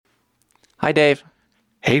Hi, Dave.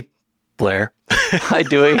 Hey, Blair. Hi,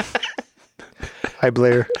 Dewey. Hi,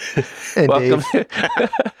 Blair. And Welcome.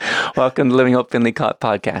 Dave. Welcome to Living Hope Finley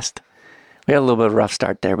Podcast. We had a little bit of a rough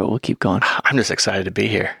start there, but we'll keep going. I'm just excited to be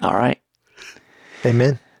here. All right.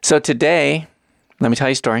 Amen. So today, let me tell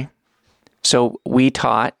you a story. So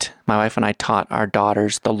my wife and I taught our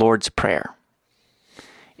daughters the Lord's Prayer.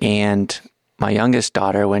 And my youngest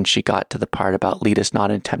daughter, when she got to the part about lead us not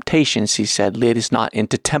into temptation, she said, lead us not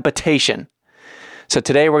into temptation. So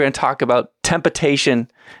today we're going to talk about temptation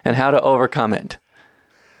and how to overcome it.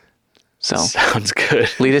 So Sounds good.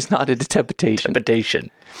 lead us not into temptation. Temptation.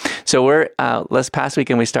 So we're, last past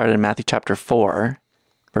weekend we started in Matthew chapter 4,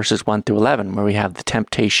 verses 1 through 11, where we have the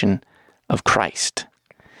temptation of Christ.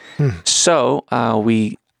 So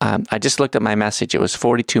I just looked at my message. It was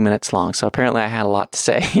 42 minutes long. So apparently I had a lot to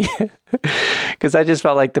say because I just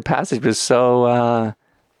felt like the passage was so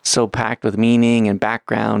packed with meaning and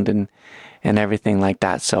background and everything like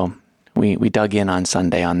that. So we dug in on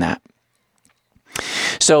Sunday on that.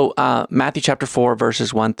 So Matthew chapter 4,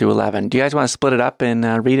 verses 1 through 11. Do you guys want to split it up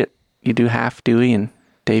and read it? You do half, Dewey, and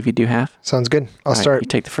Dave, you do half? Sounds good. I'll All right, start. you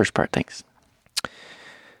take the first part. Thanks.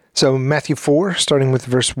 So Matthew 4, starting with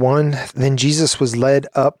verse 1, Then Jesus was led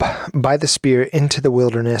up by the Spirit into the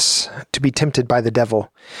wilderness to be tempted by the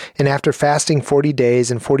devil. And after fasting 40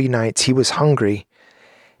 days and 40 nights, he was hungry.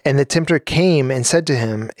 And the tempter came and said to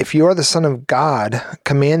him, If you are the Son of God,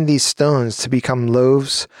 command these stones to become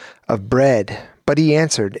loaves of bread. But he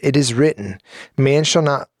answered, It is written, Man shall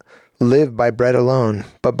not live by bread alone,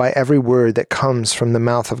 but by every word that comes from the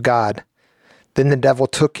mouth of God. Then the devil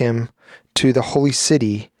took him to the holy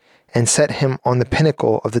city and set him on the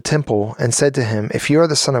pinnacle of the temple, and said to him, If you are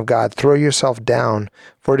the Son of God, throw yourself down,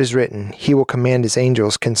 for it is written, He will command His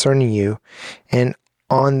angels concerning you, and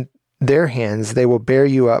on their hands they will bear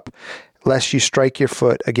you up, lest you strike your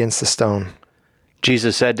foot against the stone.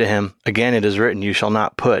 Jesus said to him, Again it is written, You shall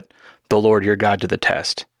not put the Lord your God to the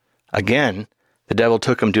test. Again, the devil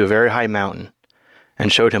took him to a very high mountain, and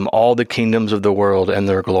showed him all the kingdoms of the world and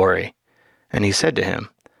their glory. And he said to him,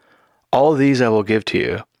 All these I will give to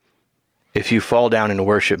you, if you fall down and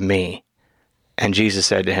worship me. And Jesus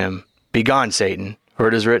said to him, Begone, Satan, for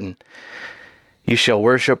it is written, You shall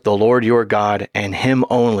worship the Lord your God, and him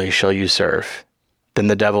only shall you serve. Then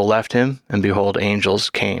the devil left him, and behold, angels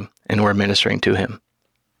came and were ministering to him.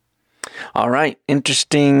 All right.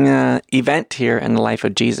 Interesting event here in the life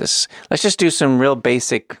of Jesus. Let's just do some real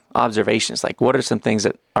basic observations. Like, what are some things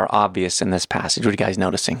that are obvious in this passage? What are you guys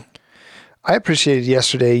noticing? I appreciated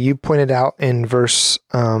yesterday, you pointed out in verse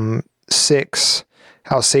 6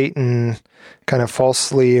 how Satan kind of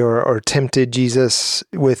falsely or tempted Jesus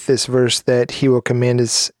with this verse that he will command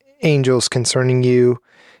his angels concerning you,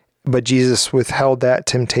 but Jesus withheld that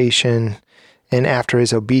temptation, and after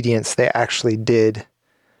his obedience they actually did,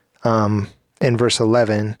 in verse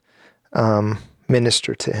 11,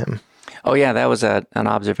 minister to him. Oh, yeah, that was an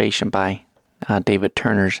observation by David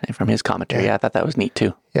Turner's from his commentary. Yeah, I thought that was neat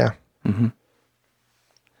too. Yeah. Mm-hmm.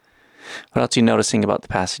 What else are you noticing about the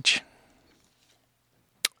passage?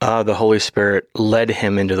 The Holy Spirit led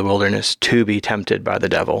him into the wilderness to be tempted by the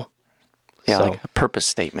devil. Yeah, So, like a purpose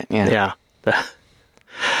statement. Yeah. yeah.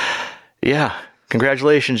 Yeah.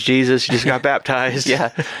 Congratulations, Jesus. You just got baptized.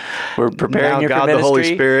 Yeah. We're preparing Now you God, for the ministry.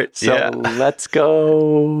 Holy Spirit. So Yeah. let's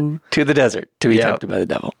go to the desert to be Yeah. tempted by the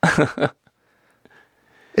devil.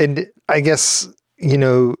 And I guess,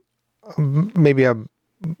 maybe a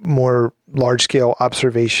more large-scale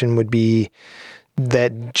observation would be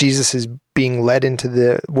that Jesus is being led into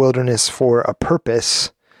the wilderness for a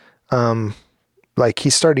purpose. Like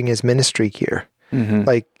he's starting his ministry here. Mm-hmm.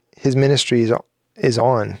 Like his ministry is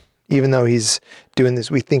on, even though he's doing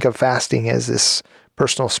this. We think of fasting as this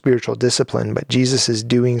personal spiritual discipline, but Jesus is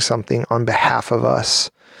doing something on behalf of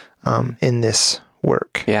us in this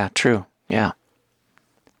work. Yeah, true. Yeah.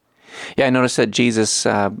 Yeah, I noticed that Jesus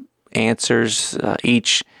answers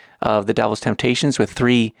each of the devil's temptations with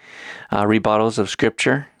 3 rebuttals of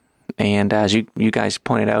Scripture. And as you guys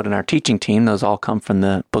pointed out in our teaching team, those all come from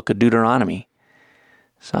the book of Deuteronomy.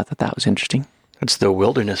 So I thought that was interesting. It's the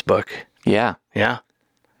wilderness book. Yeah. Yeah.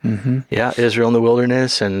 Mm-hmm. Yeah, Israel in the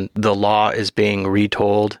wilderness, and the law is being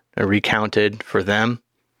retold and recounted for them.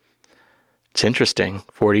 It's interesting.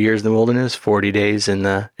 40 years in the wilderness, 40 days in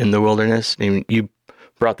the wilderness. And you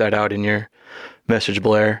brought that out in your message,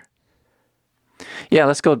 Blair. Yeah,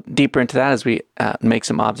 let's go deeper into that as we make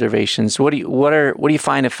some observations. What do you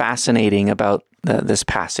find fascinating about this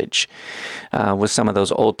passage with some of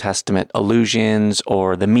those Old Testament allusions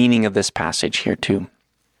or the meaning of this passage here too?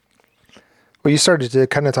 Well, you started to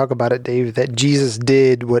kind of talk about it, Dave, that Jesus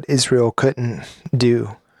did what Israel couldn't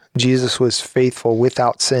do. Jesus was faithful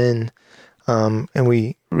without sin. And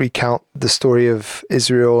we recount the story of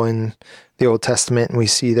Israel in the Old Testament, and we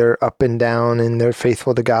see they're up and down, and they're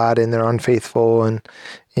faithful to God, and they're unfaithful, and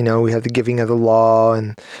we have the giving of the law,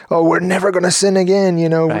 and we're never going to sin again.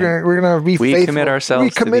 Right. We're going to be faithful. Commit ourselves. We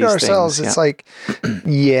commit ourselves. Things. It's like,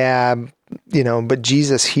 but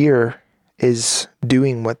Jesus here is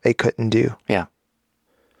doing what they couldn't do. Yeah,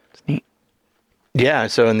 it's neat. Yeah.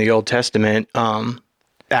 So in the Old Testament,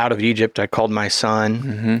 out of Egypt I called my son.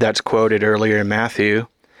 Mm-hmm. That's quoted earlier in Matthew,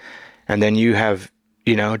 and then you have,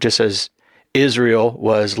 just as Israel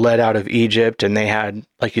was led out of Egypt, and they had,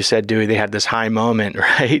 like you said, Dewey, they had this high moment,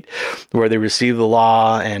 right, where they received the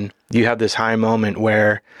law, and you have this high moment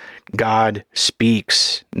where God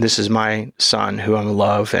speaks, "This is my son who I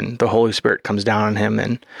love," and the Holy Spirit comes down on him,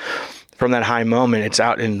 and from that high moment, it's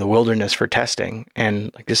out in the wilderness for testing.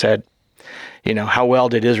 And like you said, how well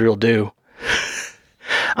did Israel do?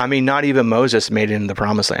 I mean, not even Moses made it in the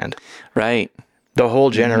promised land. Right. The whole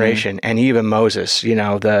generation, and even Moses,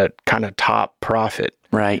 the kind of top prophet.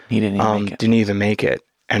 Right. He didn't even make it.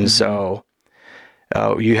 And so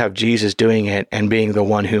you have Jesus doing it and being the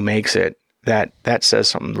one who makes it. That says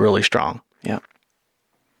something really strong. Yeah.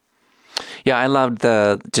 Yeah, I loved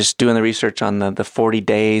just doing the research on the 40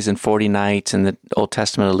 days and 40 nights and the Old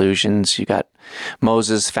Testament allusions. You got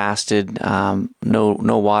Moses fasted, no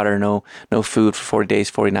water, no food for 40 days,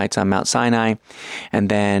 40 nights on Mount Sinai. And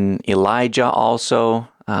then Elijah also.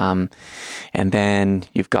 And then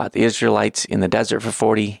you've got the Israelites in the desert for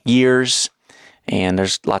 40 years. And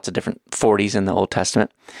there's lots of different 40s in the Old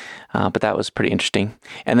Testament. But that was pretty interesting.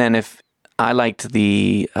 And then I liked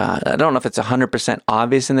I don't know if it's 100%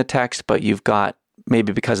 obvious in the text, but you've got,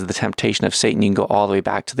 maybe because of the temptation of Satan, you can go all the way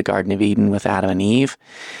back to the Garden of Eden with Adam and Eve.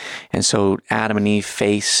 And so Adam and Eve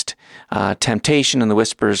faced temptation and the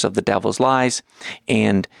whispers of the devil's lies.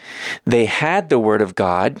 And they had the word of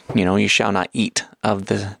God, you shall not eat of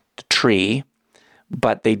the tree,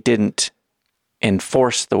 but they didn't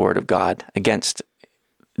enforce the word of God against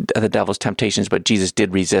the devil's temptations, but Jesus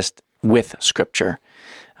did resist with Scripture.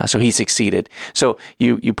 So he succeeded. So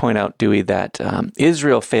you point out, Dewey, that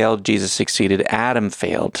Israel failed, Jesus succeeded, Adam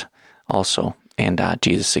failed also, and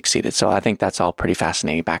Jesus succeeded. So I think that's all pretty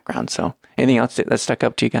fascinating background. So anything else that stuck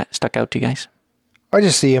out to you guys? I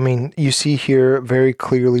just see, you see here very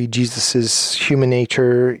clearly Jesus's human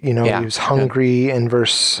nature. He was hungry in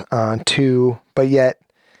verse 2, but yet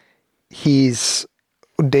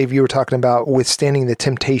Dave, you were talking about withstanding the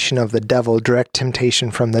temptation of the devil, direct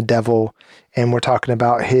temptation from the devil, and we're talking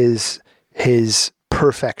about his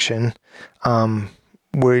perfection,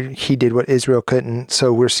 where he did what Israel couldn't.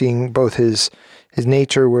 So we're seeing both his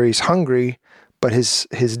nature where he's hungry, but his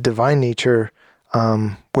divine nature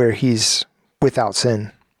where he's without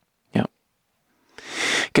sin. Yeah.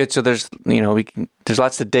 Good. So there's there's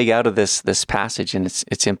lots to dig out of this passage and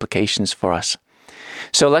its implications for us.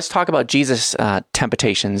 So let's talk about Jesus'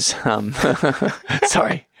 temptations.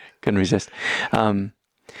 Sorry, couldn't resist.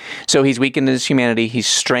 So he's weakened in his humanity. He's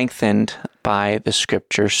strengthened by the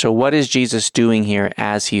Scripture. So what is Jesus doing here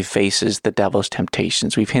as he faces the devil's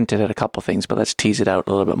temptations? We've hinted at a couple things, but let's tease it out a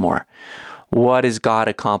little bit more. What is God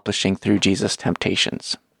accomplishing through Jesus'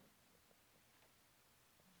 temptations?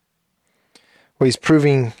 Well, he's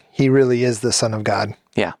proving he really is the Son of God.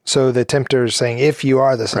 Yeah. So the tempter is saying, if you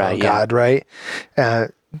are the Son of God, right?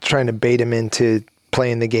 Trying to bait him into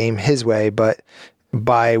playing the game his way, but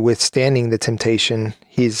by withstanding the temptation,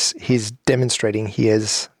 he's demonstrating he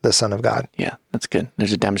is the Son of God. Yeah, that's good.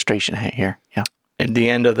 There's a demonstration here. Yeah. At the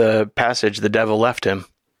end of the passage, the devil left him.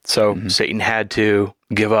 So Satan had to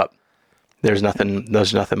give up. There's nothing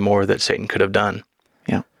more that Satan could have done.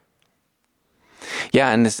 Yeah.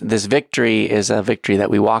 Yeah, and this victory is a victory that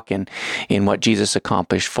we walk in what Jesus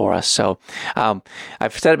accomplished for us. So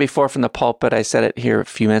I've said it before from the pulpit. I said it here a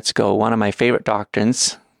few minutes ago. One of my favorite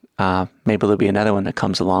doctrines, maybe there'll be another one that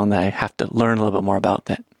comes along that I have to learn a little bit more about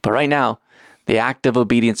that. But right now, the active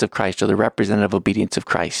obedience of Christ, or the representative obedience of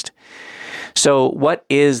Christ. So what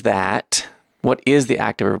is that? What is the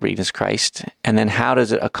active obedience of Christ? And then how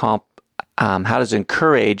does it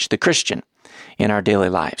encourage the Christian in our daily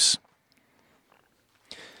lives?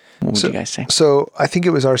 What would you guys say? So I think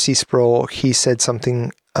it was R.C. Sproul. He said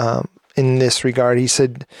something in this regard. He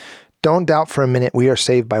said, "Don't doubt for a minute we are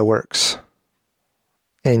saved by works."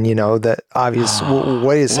 And that obvious.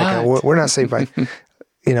 Wait a second, we're not saved by.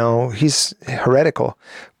 He's heretical.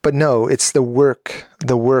 But no, it's the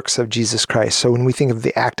works of Jesus Christ. So when we think of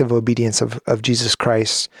the active obedience of Jesus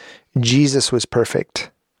Christ, Jesus was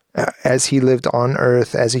perfect. As he lived on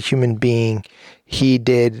earth as a human being, he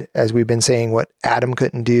did, as we've been saying, what Adam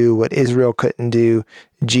couldn't do, what Israel couldn't do.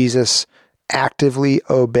 Jesus actively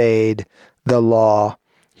obeyed the law.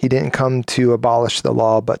 He didn't come to abolish the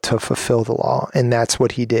law, but to fulfill the law. And that's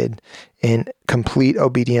what he did in complete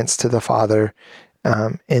obedience to the Father.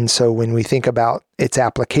 And so when we think about its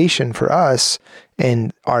application for us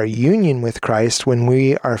and our union with Christ, when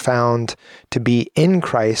we are found to be in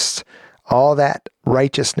Christ, all that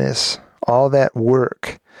righteousness, all that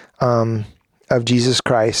work of Jesus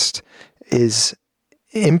Christ is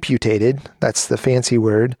imputed. That's the fancy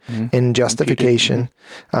word in justification.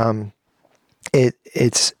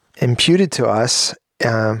 It's imputed to us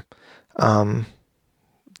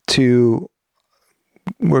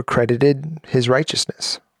we're credited his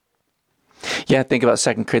righteousness. Yeah, think about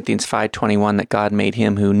 2 Corinthians 5:21, that God made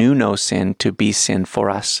him who knew no sin to be sin for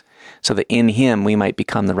us, so that in him we might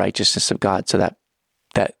become the righteousness of God. So that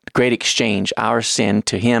great exchange, our sin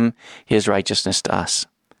to him, his righteousness to us.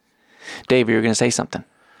 Dave, you were going to say something.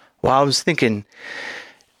 Well, I was thinking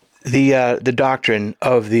the doctrine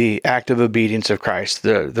of the active obedience of Christ,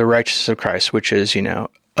 the righteousness of Christ, which is,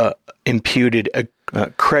 imputed,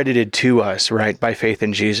 credited to us, right, by faith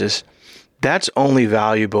in Jesus. That's only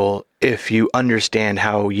valuable if you understand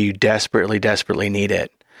how you desperately, desperately need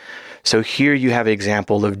it. So here you have an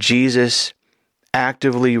example of Jesus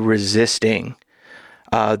actively resisting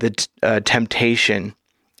the temptation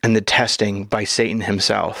and the testing by Satan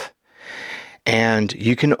himself. And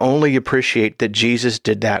you can only appreciate that Jesus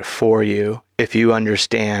did that for you if you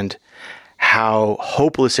understand how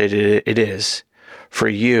hopeless it is for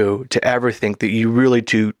you to ever think that you really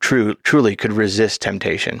truly could resist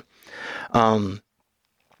temptation. You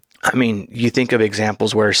think of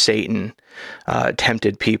examples where Satan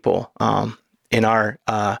tempted people. We're in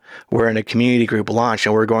a community group launch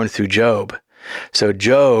and we're going through Job. So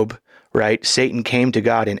Job, right, Satan came to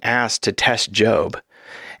God and asked to test Job.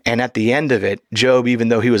 And at the end of it, Job, even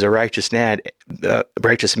though he was a righteous man,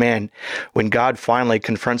 when God finally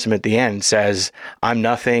confronts him at the end, says, "I'm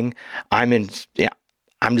nothing. I'm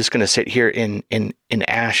just going to sit here in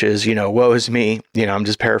ashes. Woe is me." I'm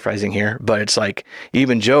just paraphrasing here, but it's like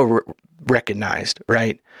even Job recognized,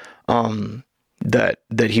 right, that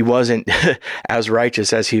he wasn't as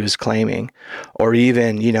righteous as he was claiming, or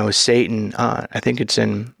even Satan. I think it's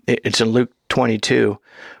in Luke 22.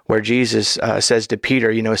 Where Jesus says to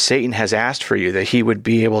Peter, Satan has asked for you that he would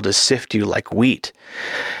be able to sift you like wheat.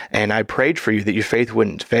 And I prayed for you that your faith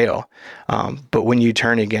wouldn't fail. But when you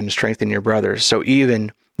turn again, strengthen your brothers. So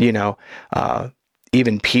even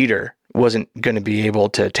Peter wasn't going to be able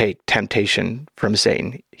to take temptation from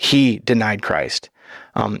Satan. He denied Christ,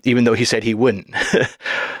 even though he said he wouldn't.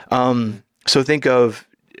 So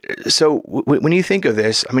when you think of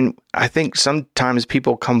this, I think sometimes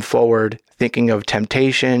people come forward thinking of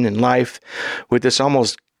temptation in life with this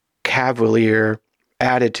almost cavalier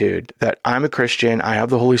attitude that I'm a Christian, I have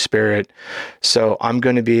the Holy Spirit, so I'm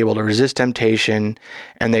going to be able to resist temptation,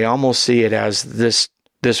 and they almost see it as this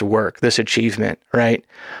work, this achievement, right?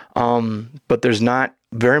 But there's not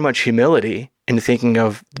very much humility in thinking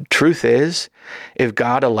of truth is, if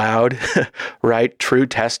God allowed, right, true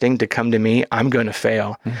testing to come to me, I'm going to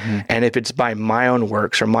fail. Mm-hmm. And if it's by my own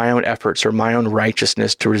works or my own efforts or my own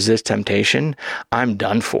righteousness to resist temptation, I'm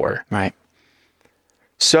done for. Right.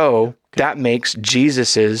 So that makes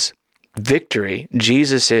Jesus's victory,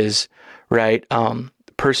 Jesus's, right,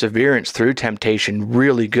 perseverance through temptation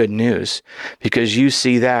really good news, because you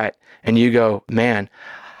see that and you go, man,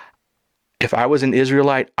 if I was an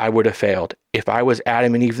Israelite, I would have failed. If I was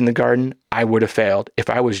Adam and Eve in the garden, I would have failed. If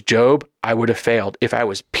I was Job, I would have failed. If I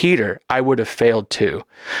was Peter, I would have failed too.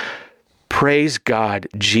 Praise God,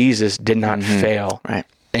 Jesus did not fail. Right.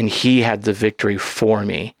 And he had the victory for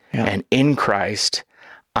me. Yeah. And in Christ,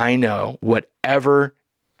 I know whatever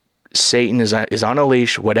Satan is on a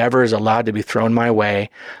leash, whatever is allowed to be thrown my way,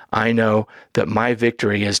 I know that my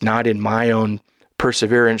victory is not in my own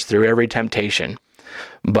perseverance through every temptation,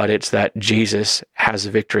 but it's that Jesus has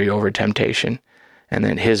victory over temptation, and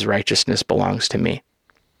then his righteousness belongs to me.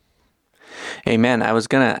 Amen. I was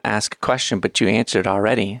going to ask a question, but you answered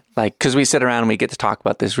already. Because we sit around and we get to talk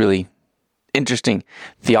about this really interesting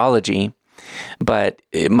theology, but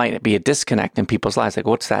it might be a disconnect in people's lives. Like,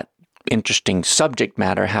 what's that interesting subject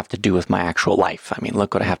matter have to do with my actual life?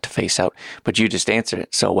 Look what I have to face out. But you just answered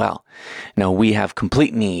it so well. We have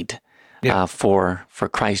complete need for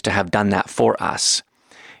Christ to have done that for us.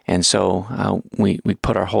 And so we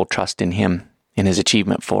put our whole trust in him, in his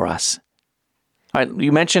achievement for us. All right,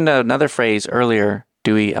 you mentioned another phrase earlier,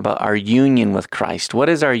 Dewey, about our union with Christ. What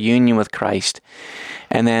is our union with Christ?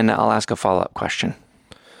 And then I'll ask a follow-up question.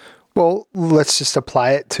 Well, let's just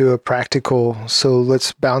apply it to a practical. So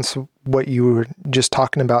let's bounce what you were just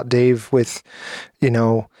talking about, Dave, with,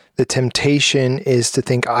 the temptation is to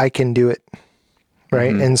think I can do it.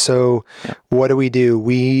 Right. And so what do?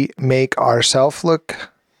 We make ourselves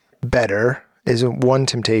look better is one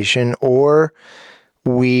temptation, or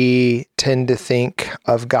we tend to think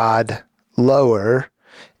of God lower.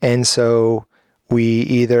 And so we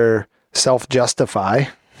either self-justify,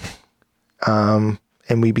 and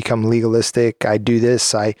we become legalistic. I do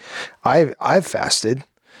this. I've fasted.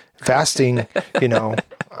 Fasting,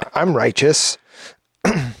 I'm righteous.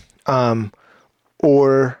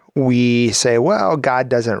 Or we say, well, God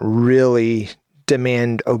doesn't really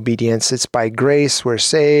demand obedience. It's by grace we're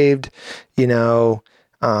saved, and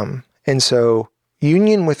so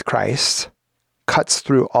union with Christ cuts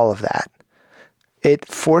through all of that. It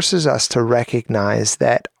forces us to recognize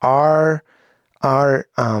that our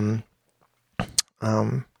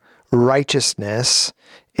righteousness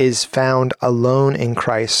is found alone in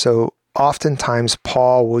Christ. So oftentimes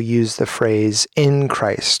Paul will use the phrase in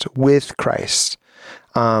Christ, with Christ.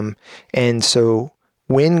 And so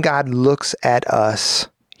when God looks at us,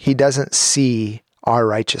 he doesn't see our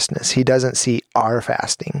righteousness. He doesn't see our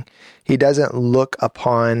fasting. He doesn't look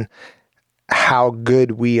upon how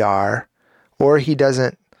good we are, or he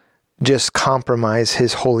doesn't just compromise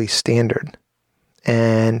his holy standard.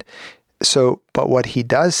 And so, but what he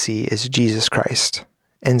does see is Jesus Christ.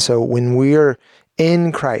 And so when we're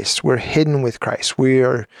in Christ, we're hidden with Christ.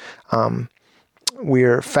 We're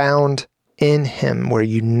found in him. We're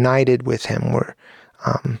united with him. We're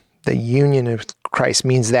the union of Christ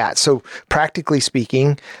means that. So practically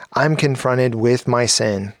speaking, I'm confronted with my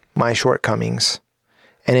sin, my shortcomings.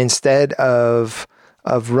 And instead of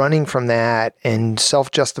running from that and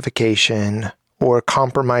self-justification or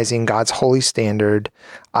compromising God's holy standard,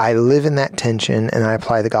 I live in that tension and I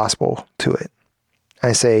apply the gospel to it.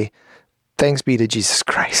 I say, thanks be to Jesus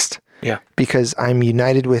Christ. Yeah. Because I'm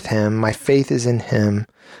united with him. My faith is in him.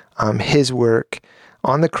 His work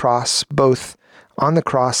on the cross, both on the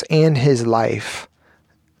cross and his life,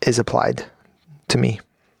 is applied to me.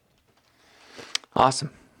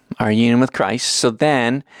 Awesome. Our union with Christ. So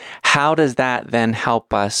then, how does that then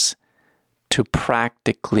help us to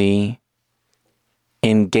practically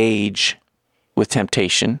engage with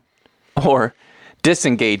temptation or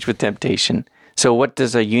disengage with temptation? So what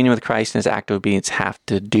does a union with Christ and his act of obedience have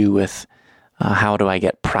to do with how do I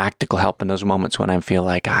get practical help in those moments when I feel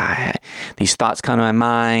like these thoughts come to my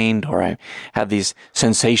mind, or I have these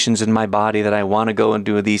sensations in my body that I want to go and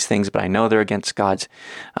do these things, but I know they're against God's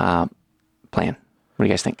plan? What do you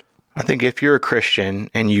guys think? I think if you're a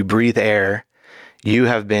Christian and you breathe air, you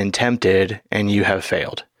have been tempted and you have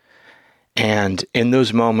failed. And in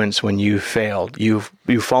those moments when you failed, you've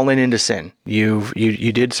fallen into sin. You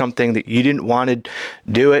did something that you didn't want to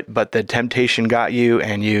do it, but the temptation got you,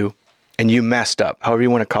 and you messed up, however you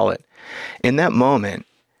want to call it. In that moment,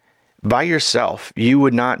 by yourself, you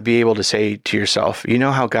would not be able to say to yourself, you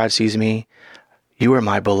know how God sees me? You are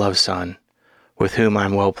my beloved son, with whom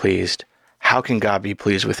I'm well pleased. How can God be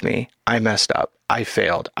pleased with me? I messed up. I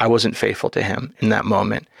failed. I wasn't faithful to him in that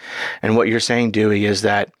moment. And what you're saying, Dewey, is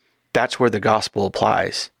that that's where the gospel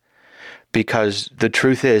applies. Because the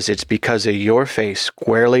truth is, it's because of your faith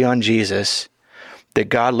squarely on Jesus that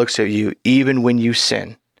God looks at you even when you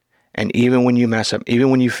sin, and even when you mess up, even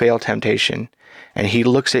when you fail temptation, and he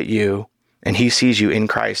looks at you and he sees you in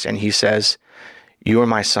Christ and he says, you are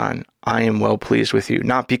my son. I am well pleased with you.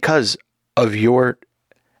 Not because of your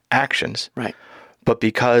actions, right, but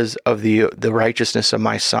because of the righteousness of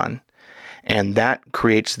my son. And that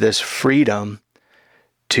creates this freedom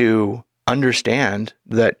to understand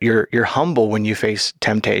that you're humble when you face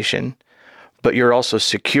temptation, but you're also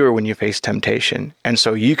secure when you face temptation. And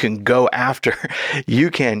so you can go after, you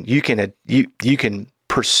can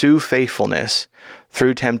pursue faithfulness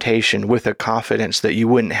through temptation with a confidence that you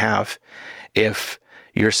wouldn't have if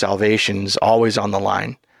your salvation's always on the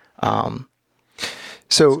line.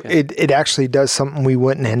 So it actually does something we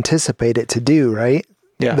wouldn't anticipate it to do, right?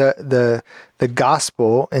 Yeah. The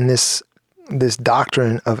gospel and this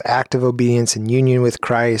doctrine of active obedience and union with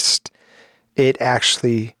Christ, it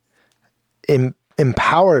actually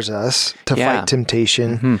empowers us to fight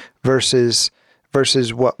temptation versus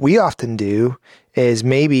what we often do is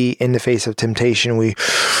maybe in the face of temptation, we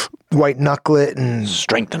white knuckle it and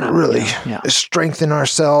strengthen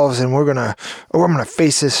ourselves, and I'm gonna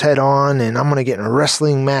face this head on, and I'm gonna get in a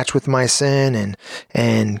wrestling match with my sin,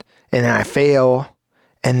 and I fail,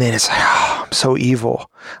 and then it's like, I'm so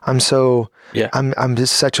evil. I'm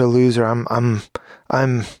just such a loser.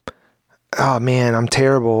 oh man, I'm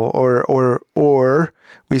terrible. Or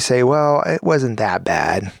we say, well, it wasn't that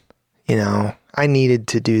bad. I needed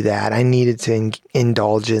to do that. I needed to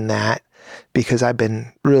indulge in that because I've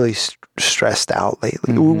been really stressed out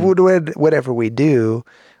lately. Whatever we do,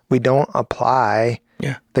 we don't apply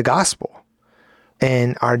the gospel.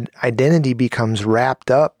 And our identity becomes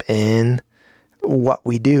wrapped up in what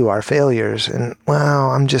we do, our failures. And,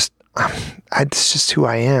 well, it's just who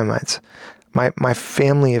I am. My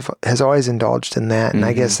family has always indulged in that. And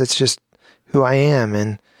I guess that's just who I am.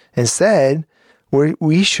 And instead,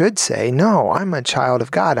 we should say, no, I'm a child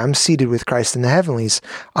of God. I'm seated with Christ in the heavenlies.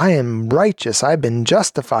 I am righteous. I've been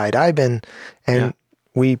justified.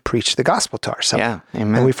 We preach the gospel to ourselves. Yeah,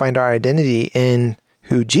 amen. And we find our identity in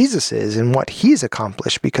who Jesus is and what he's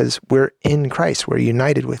accomplished because we're in Christ. We're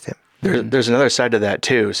united with him. There's another side to that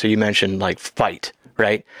too. So you mentioned like fight,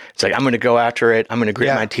 right? It's like, I'm going to go after it. I'm going to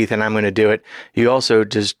grit my teeth and I'm going to do it. You also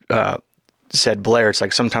just said, Blair, it's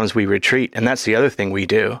like sometimes we retreat. And that's the other thing we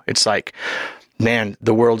do. It's like, man,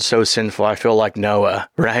 the world's so sinful. I feel like Noah,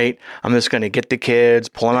 right? I'm just going to get the kids,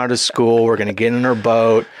 pull them out of school. We're going to get in our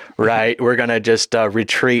boat, right? We're going to just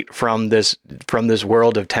retreat from this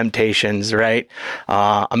world of temptations, right?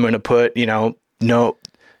 I'm going to put, no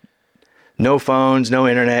phones, no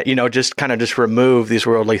internet, just remove these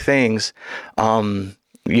worldly things,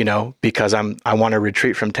 because I want to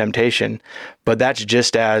retreat from temptation. But that's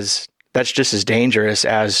just as dangerous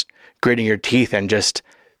as gritting your teeth and just,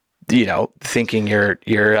 thinking you're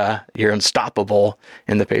unstoppable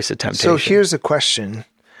in the face of temptation. So here's a question.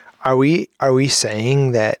 Are we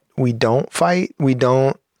saying that we don't fight? We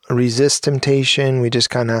don't resist temptation? We just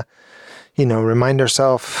kind of, remind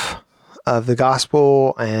ourselves of the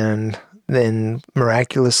gospel and then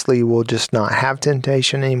miraculously we'll just not have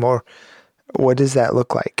temptation anymore? What does that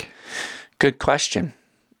look like? Good question.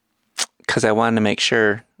 Because I wanted to make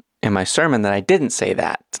sure in my sermon that I didn't say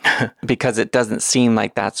that because it doesn't seem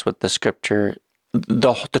like that's what the scripture,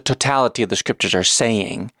 the totality of the scriptures are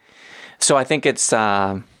saying. So I think it's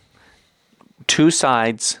two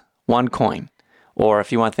sides, one coin. Or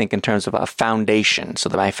if you want to think in terms of a foundation. So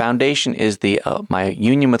that my foundation is my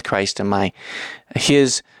union with Christ and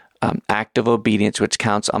his act of obedience, which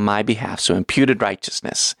counts on my behalf. So imputed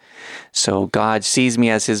righteousness. So God sees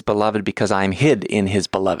me as his beloved because I'm hid in his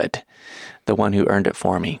beloved, the one who earned it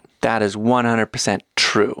for me. That is 100%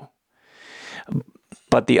 true.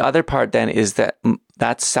 But the other part then is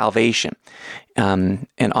that's salvation, and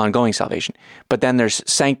ongoing salvation. But then there's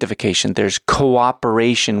sanctification. There's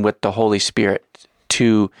cooperation with the Holy Spirit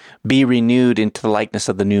to be renewed into the likeness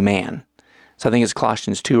of the new man. So I think it's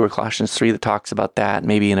Colossians 2 or Colossians 3 that talks about that,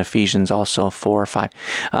 maybe in Ephesians also 4 or 5.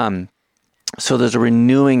 So there's a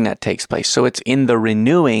renewing that takes place. So it's in the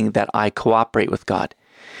renewing that I cooperate with God.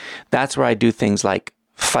 That's where I do things like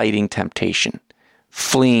fighting temptation,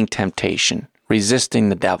 fleeing temptation, resisting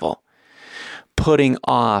the devil, putting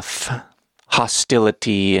off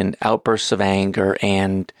hostility and outbursts of anger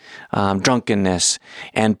and drunkenness,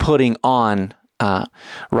 and putting on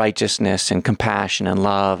righteousness and compassion and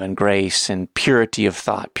love and grace and purity of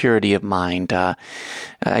thought, purity of mind. I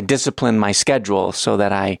discipline my schedule so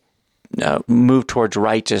that I move towards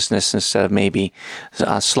righteousness instead of maybe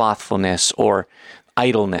slothfulness or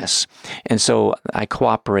idleness. And so I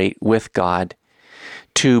cooperate with God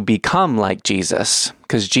to become like Jesus,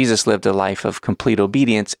 because Jesus lived a life of complete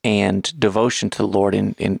obedience and devotion to the Lord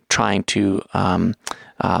in trying to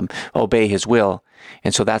obey his will.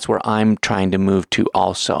 And so that's where I'm trying to move to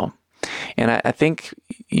also. And I think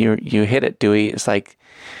you hit it, Dewey. It's like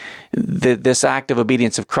this act of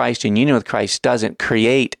obedience of Christ in union with Christ doesn't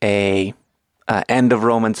create a end of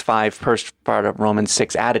Romans 5, first part of Romans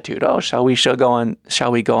 6 attitude. Oh, shall we go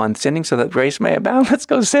on sinning so that grace may abound? Let's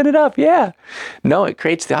go sin it up. Yeah. No, it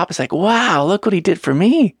creates the opposite. Like, wow, look what he did for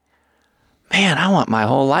me. Man, I want my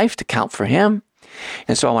whole life to count for him.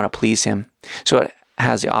 And so I want to please him. So it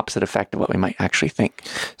has the opposite effect of what we might actually think.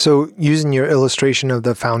 So using your illustration of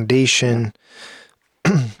the foundation,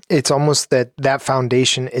 it's almost that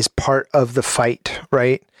foundation is part of the fight,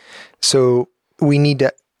 right? So we need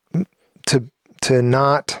to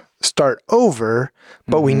not start over,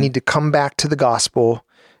 but we need to come back to the gospel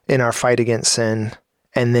in our fight against sin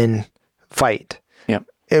and then fight. Yep.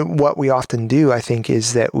 And what we often do, I think,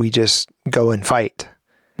 is that we just go and fight.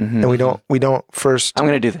 And we don't first... I'm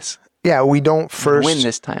going to do this. Yeah, we don't first win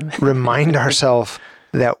this time. remind ourselves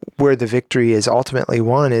that where the victory is ultimately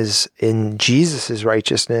won is in Jesus'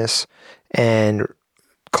 righteousness. And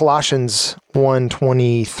Colossians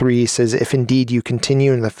 1:23 says, if indeed you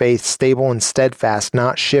continue in the faith, stable and steadfast,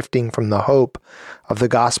 not shifting from the hope of the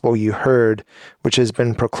gospel you heard, which has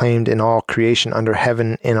been proclaimed in all creation under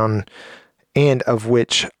heaven and on and of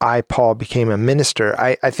which I, Paul, became a minister.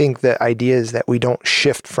 I think the idea is that we don't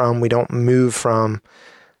we don't move from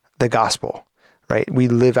the gospel, right? We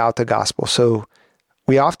live out the gospel. So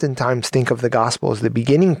we oftentimes think of the gospel as the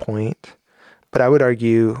beginning point, but I would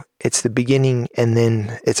argue it's the beginning and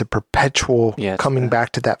then it's a perpetual coming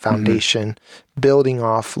back to that foundation, launching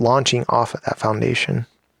off of that foundation.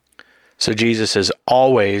 So Jesus is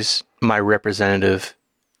always my representative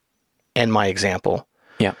and my example.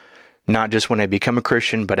 Yeah. Not just when I become a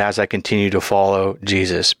Christian, but as I continue to follow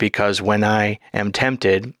Jesus. Because when I am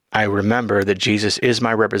tempted, I remember that Jesus is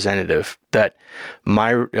my representative, that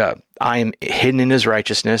I am hidden in his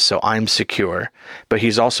righteousness, so I'm secure. But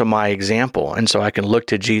he's also my example, and so I can look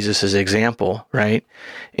to Jesus as example, right?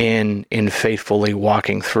 In faithfully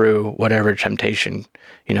walking through whatever temptation,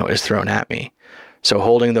 is thrown at me. So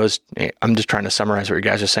holding those, I'm just trying to summarize what you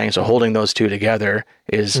guys are saying. So holding those two together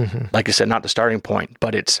is, like I said, not the starting point,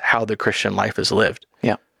 but it's how the Christian life is lived.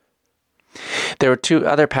 Yeah. There were two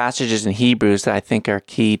other passages in Hebrews that I think are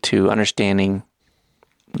key to understanding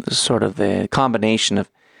sort of the combination of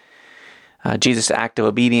Jesus' act of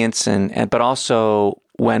obedience but also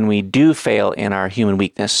when we do fail in our human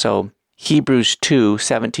weakness. So Hebrews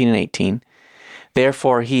 2:17 and 18,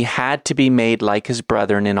 therefore he had to be made like his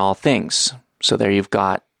brethren in all things. So there you've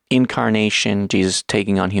got incarnation, Jesus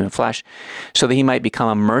taking on human flesh, so that he might become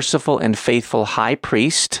a merciful and faithful high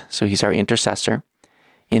priest, so he's our intercessor,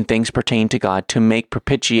 in things pertaining to God, to make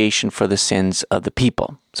propitiation for the sins of the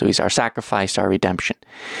people. So he's our sacrifice, our redemption.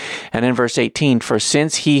 And in verse 18, for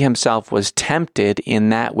since he himself was tempted in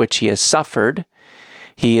that which he has suffered,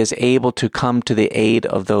 he is able to come to the aid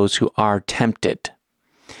of those who are tempted.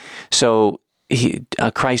 So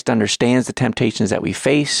Christ understands the temptations that we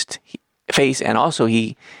face, and also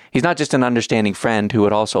he's not just an understanding friend who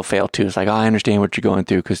would also fail too. It's like, I understand what you're going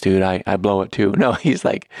through because, dude, I blow it too. No, he's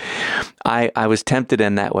like, I was tempted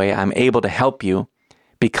in that way. I'm able to help you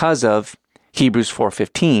because of Hebrews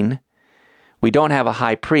 4:15. We don't have a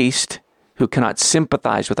high priest who cannot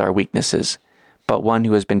sympathize with our weaknesses, but one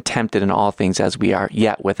who has been tempted in all things as we are,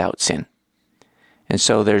 yet without sin. And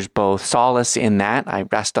so there's both solace in that, I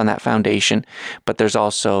rest on that foundation, but there's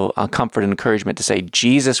also a comfort and encouragement to say,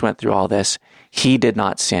 Jesus went through all this, he did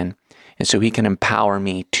not sin, and so he can empower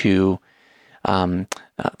me to,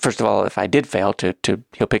 first of all, if I did fail,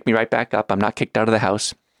 he'll pick me right back up, I'm not kicked out of the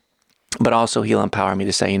house, but also he'll empower me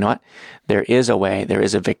to say, you know what, there is a way, there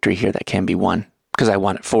is a victory here that can be won, because I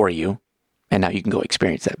won it for you, and now you can go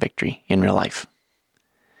experience that victory in real life.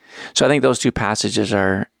 So I think those two passages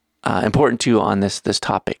are important too on this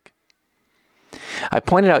topic. I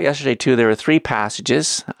pointed out yesterday too, there were three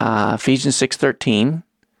passages, Ephesians 6:13,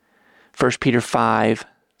 1 Peter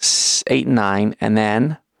 5:8 and 9, and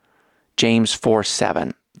then James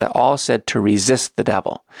 4:7, that all said to resist the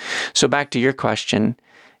devil. So back to your question,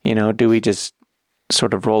 do we just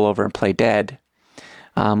sort of roll over and play dead?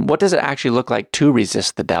 What does it actually look like to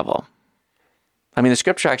resist the devil? I mean, the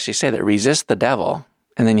scripture actually say that resist the devil.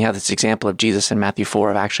 And then you have this example of Jesus in Matthew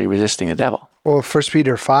 4 of actually resisting the devil. Well, 1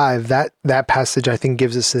 Peter 5, that passage I think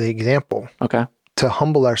gives us the example. Okay. To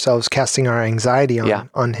humble ourselves, casting our anxiety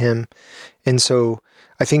on him. And so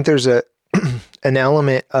I think there's an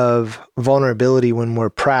element of vulnerability when we're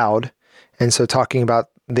proud. And so talking about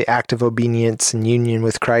the act of obedience and union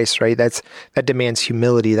with Christ, right? That demands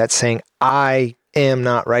humility. That's saying, I am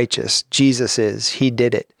not righteous. Jesus is. He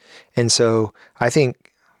did it. And so I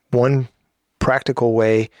think one practical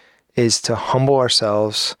way is to humble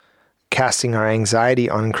ourselves, casting our anxiety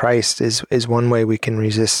on Christ is one way we can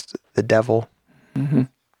resist the devil. Mm-hmm.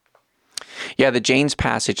 Yeah, the James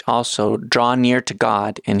passage also, draw near to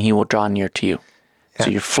God and he will draw near to you. Yeah.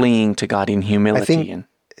 So you're fleeing to God in humility. I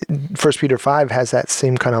think 1 Peter 5 has that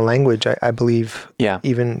same kind of language, I believe,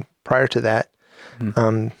 even prior to that,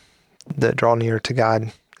 the draw near to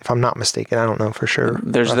God. If I'm not mistaken, I don't know for sure.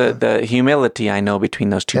 There's the humility I know between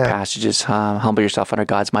those two passages. Humble yourself under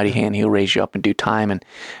God's mighty hand. He'll raise you up in due time. And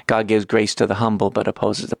God gives grace to the humble, but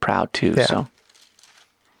opposes the proud too. Yeah. So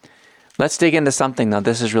let's dig into something, though.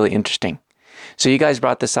 This is really interesting. So you guys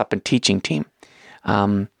brought this up in teaching team.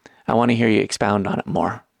 I want to hear you expound on it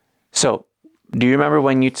more. So do you remember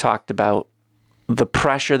when you talked about the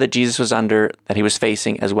pressure that Jesus was under, that he was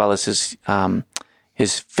facing, as well as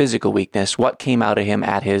his physical weakness? What came out of him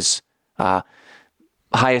at his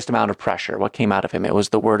highest amount of pressure? What came out of him? It was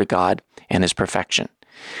the Word of God and his perfection.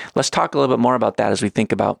 Let's talk a little bit more about that as we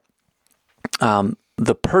think about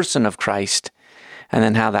the person of Christ and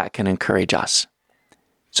then how that can encourage us.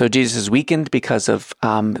 So Jesus is weakened because of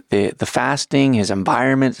the fasting. His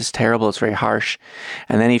environment is terrible. It's very harsh.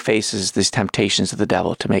 And then he faces these temptations of the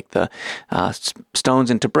devil to make the stones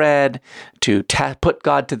into bread, to put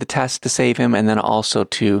God to the test to save him, and then also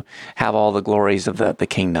to have all the glories of the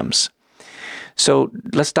kingdoms. So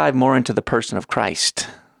let's dive more into the person of Christ,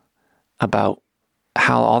 about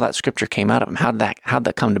how all that scripture came out of him. How'd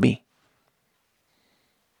that come to be?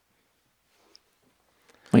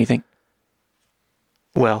 What do you think?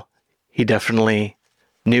 Well, he definitely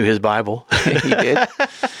knew his Bible. He did,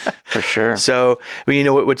 for sure. So,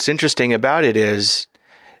 what's interesting about it is,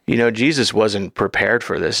 Jesus wasn't prepared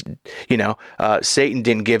for this. Satan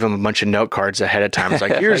didn't give him a bunch of note cards ahead of time. It's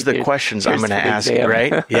like, here's the questions I'm going to ask you,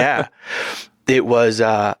 right? Yeah. It was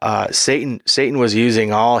Satan. Satan was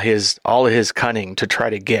using all of his cunning to try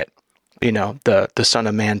to get, the Son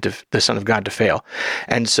of Man, the Son of God, to fail.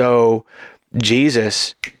 And so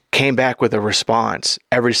Jesus came back with a response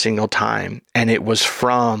every single time, and it was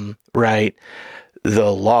from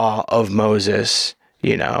the law of Moses.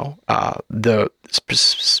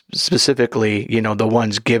 Specifically, the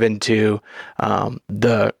ones given to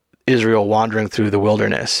the Israel wandering through the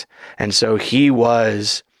wilderness. And so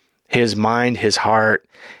his mind, his heart,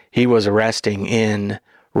 he was resting in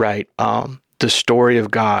the story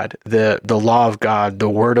of God, the law of God, the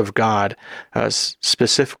word of God,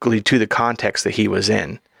 specifically to the context that he was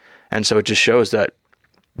in. And so it just shows that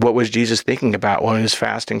what was Jesus thinking about when he was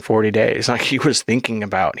fasting 40 days? Like, he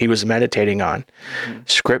was meditating on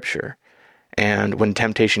Scripture. And when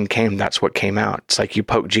temptation came, that's what came out. It's like you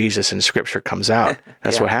poke Jesus and Scripture comes out.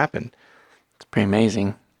 That's what happened. It's pretty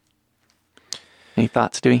amazing. Any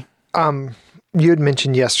thoughts, Dewey? You had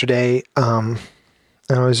mentioned yesterday, and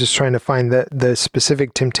I was just trying to find the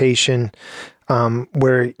specific temptation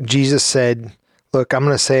where Jesus said, look, I'm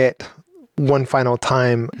going to say it one final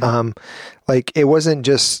time. It wasn't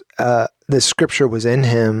just the Scripture was in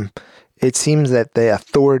him. It seems that the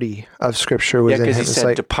authority of Scripture was in him. Yeah, because he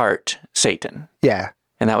said, depart, Satan. Yeah.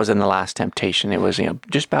 And that was in the last temptation. It was,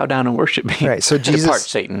 just bow down and worship me. Right. So depart,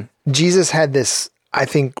 Satan. Jesus had this, I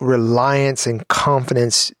think, reliance and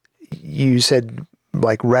confidence. You said,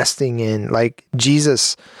 resting in,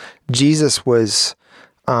 Jesus was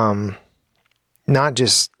not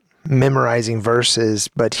just memorizing verses,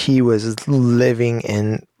 but he was living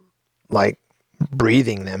and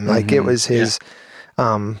breathing them. It was his,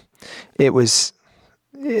 it was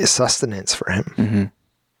sustenance for him. Mm-hmm.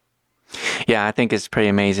 Yeah, I think it's pretty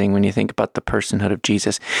amazing when you think about the personhood of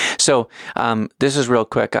Jesus. So this is real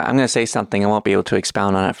quick. I'm going to say something. I won't be able to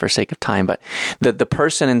expound on it for sake of time, but the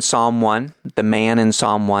person in Psalm 1, the man in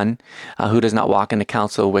Psalm 1, who does not walk in the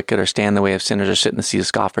counsel of the wicked or stand in the way of sinners or sit in the seat of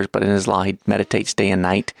scoffers, but in his law he meditates day and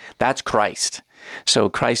night, that's Christ. So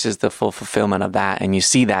Christ is the full fulfillment of that, and you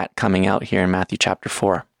see that coming out here in Matthew chapter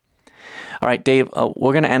 4. All right, Dave,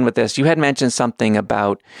 we're going to end with this. You had mentioned something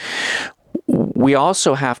about we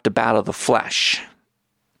also have to battle the flesh.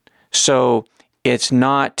 So it's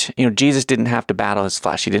not, Jesus didn't have to battle his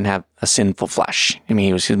flesh. He didn't have a sinful flesh. I mean,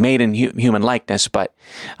 he was made in human likeness, but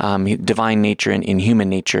divine nature and in human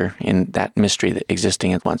nature, in that mystery that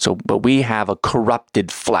existing as one. So, but we have a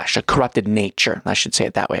corrupted flesh, a corrupted nature. I should say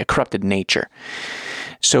it that way, a corrupted nature.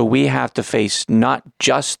 So we have to face not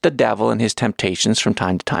just the devil and his temptations from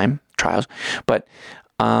time to time, trials, but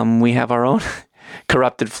we have our own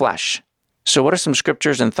corrupted flesh. So what are some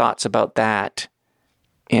scriptures and thoughts about that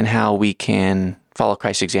and how we can follow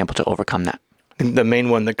Christ's example to overcome that? The main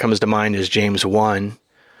one that comes to mind is James 1,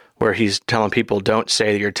 where he's telling people, don't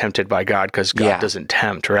say that you're tempted by God because God doesn't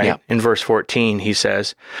tempt, right? Yeah. In verse 14, he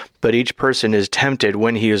says, but each person is tempted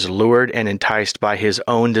when he is lured and enticed by his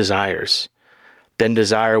own desires. Then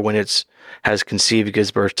desire, when it has conceived, gives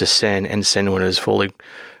birth to sin, and sin, when it is fully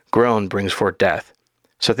grown, brings forth death.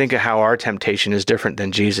 So think of how our temptation is different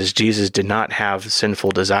than Jesus. Jesus did not have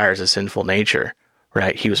sinful desires, a sinful nature,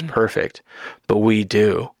 right? He was perfect, but we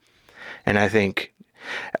do. And I think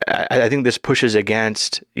this pushes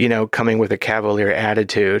against, coming with a cavalier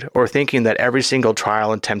attitude or thinking that every single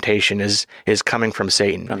trial and temptation is coming from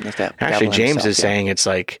Satan. Actually, James is saying it's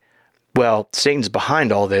like, well, Satan's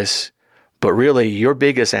behind all this, but really your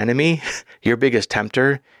biggest enemy, your biggest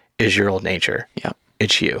tempter is your old nature. Yeah.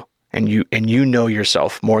 It's you. And you know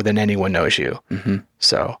yourself more than anyone knows you. Mm-hmm.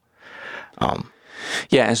 So,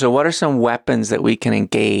 and so what are some weapons that we can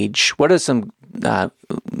engage? What are some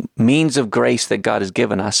means of grace that God has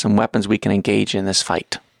given us, some weapons we can engage in this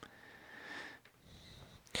fight?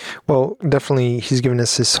 Well, definitely he's given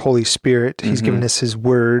us his Holy Spirit. He's given us his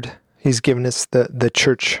word. He's given us the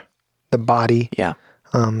church, the body. Yeah.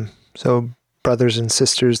 So brothers and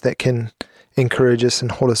sisters that can encourage us and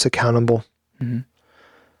hold us accountable. Mm-hmm.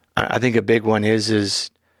 I think a big one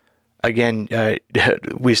is again,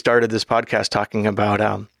 we started this podcast talking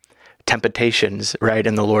about temptations, right,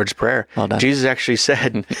 in the Lord's Prayer. Well done. Jesus actually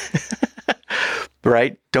said,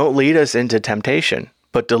 right, don't lead us into temptation,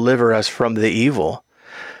 but deliver us from the evil.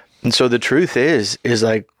 And so the truth is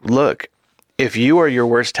like, look, if you are your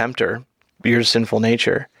worst tempter, your sinful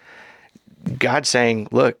nature, God's saying,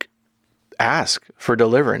 look, ask for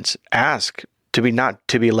deliverance, ask to be not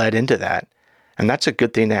to be led into that. And that's a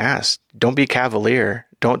good thing to ask. Don't be cavalier.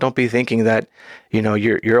 Don't be thinking that,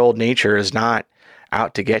 your old nature is not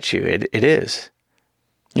out to get you. It is.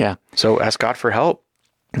 Yeah. So ask God for help.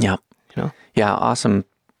 Yeah. Yeah. Awesome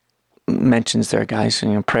mentions there, guys.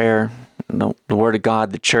 Prayer, the Word of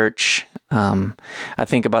God, the church. I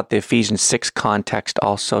think about the Ephesians 6 context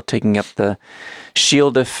also, taking up the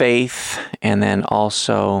shield of faith and then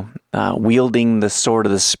also wielding the sword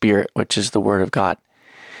of the Spirit, which is the Word of God.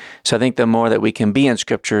 So I think the more that we can be in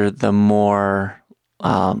Scripture, the more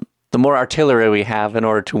artillery we have in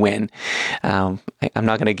order to win. I'm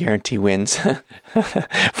not going to guarantee wins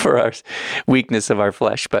for our weakness of our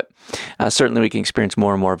flesh, but certainly we can experience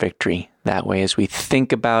more and more victory that way as we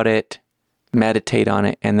think about it, meditate on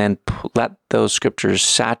it, and then let those scriptures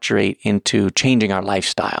saturate into changing our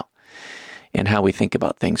lifestyle and how we think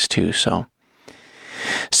about things too. So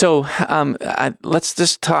let's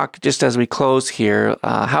just talk, just as we close here,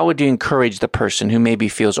 how would you encourage the person who maybe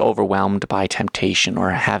feels overwhelmed by temptation or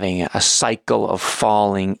having a cycle of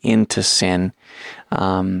falling into sin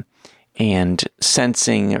and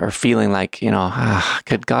sensing or feeling like,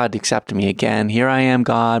 could God accept me again? Here I am,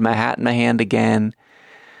 God, my hat in my hand again.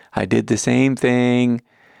 I did the same thing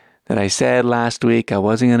that I said last week I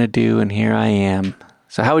wasn't going to do, and here I am.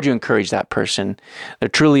 So how would you encourage that person? They're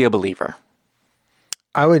truly a believer.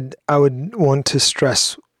 I would want to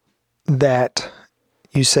stress that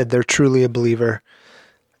you said they're truly a believer.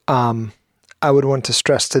 I would want to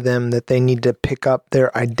stress to them that they need to pick up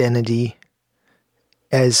their identity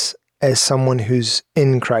as someone who's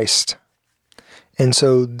in Christ. And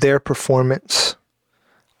so their performance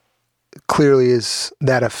clearly is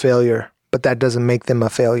that of failure, but that doesn't make them a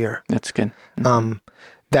failure. That's good.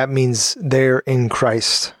 That means they're in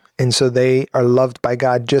Christ. And so they are loved by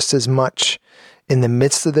God just as much in the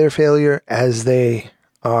midst of their failure as they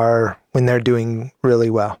are when they're doing really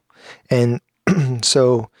well. And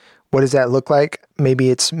so what does that look like? Maybe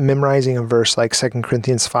it's memorizing a verse like 2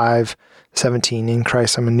 Corinthians 5:17, in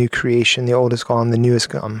Christ I'm a new creation, the old is gone, the new is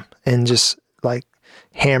come. And just like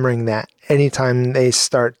hammering that anytime they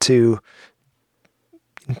start to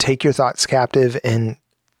take your thoughts captive and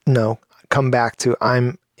come back to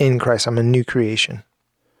I'm in Christ, I'm a new creation.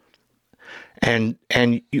 And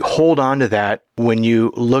you hold on to that when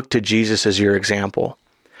you look to Jesus as your example.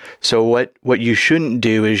 So what you shouldn't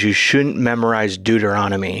do is you shouldn't memorize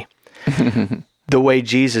Deuteronomy the way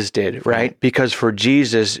Jesus did, right? Because for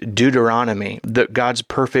Jesus, Deuteronomy, God's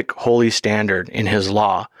perfect holy standard in his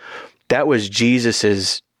law, that was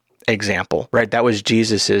Jesus's example, right? That was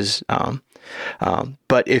Jesus's.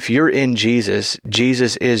 But if you're in Jesus,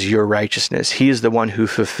 Jesus is your righteousness. He is the one who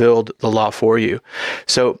fulfilled the law for you.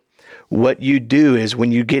 So what you do is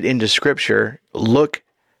when you get into Scripture,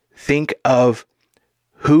 think of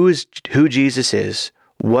who Jesus is,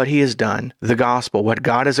 what he has done, the gospel, what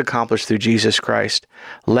God has accomplished through Jesus Christ.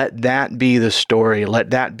 Let that be the story. Let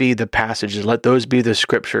that be the passages. Let those be the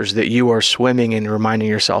scriptures that you are swimming in, reminding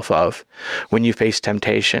yourself of when you face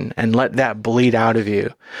temptation, and let that bleed out of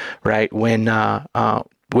you, right? When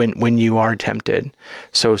you are tempted.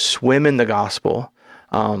 So swim in the gospel.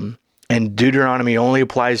 And Deuteronomy only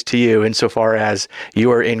applies to you insofar as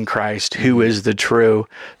you are in Christ, who is the true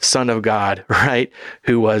Son of God, right?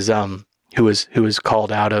 Who was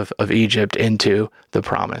called out of Egypt into the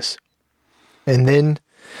promise. And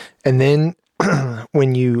then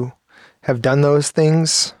when you have done those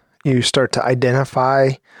things, you start to identify,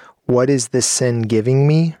 what is this sin giving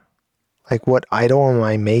me? Like, what idol am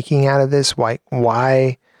I making out of this? Why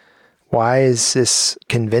is this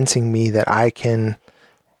convincing me that I can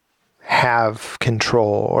have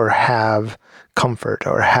control or have comfort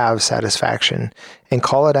or have satisfaction? And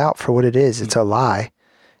call it out for what it is. It's a lie.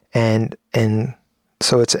 And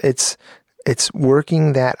so it's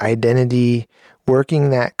working that identity, working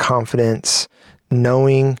that confidence,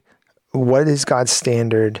 knowing what is God's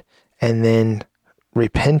standard, and then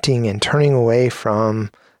repenting and turning away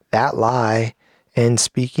from that lie and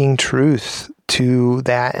speaking truth to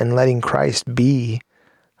that and letting Christ be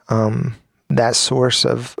that source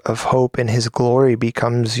of hope, and his glory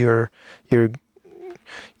becomes your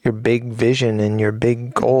big vision and your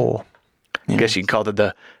big goal. I guess you can call it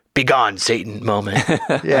the "Be gone, Satan" moment.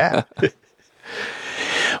 Yeah.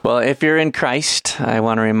 Well, if you're in Christ, I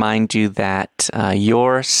want to remind you that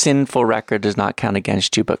your sinful record does not count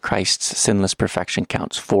against you, but Christ's sinless perfection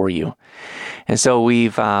counts for you. And so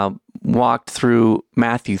we've walked through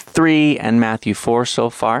Matthew 3 and Matthew 4 so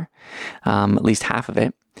far, at least half of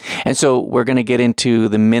it. And so we're going to get into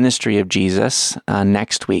the ministry of Jesus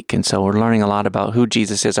next week. And so we're learning a lot about who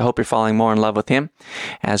Jesus is. I hope you're falling more in love with him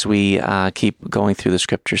as we keep going through the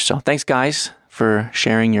scriptures. So thanks, guys, for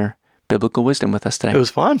sharing your biblical wisdom with us today. It was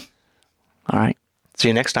fun. All right. See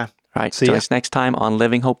you next time. All right. See you next time on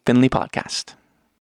Living Hope Finley Podcast.